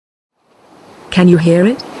Can you hear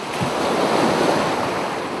it?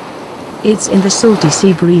 It's in the salty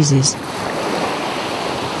sea breezes,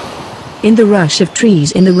 in the rush of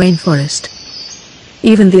trees in the rainforest.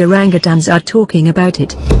 Even the orangutans are talking about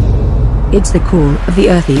it. It's the call of the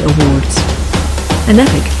Earthy Awards. An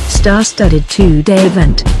epic, star-studded 2-day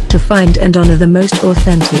event, to find and honor the most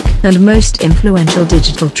authentic and most influential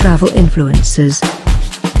digital travel influencers.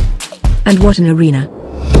 And what an arena!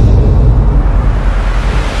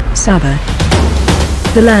 Sabah,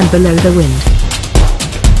 the land below the wind,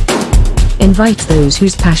 invites those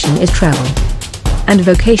whose passion is travel and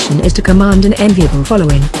vocation is to command an enviable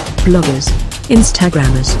following: bloggers,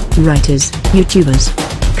 Instagrammers, writers, YouTubers.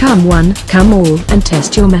 Come one, come all, and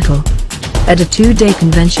test your mettle at a 2-day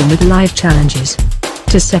convention with live challenges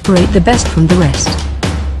to separate the best from the rest.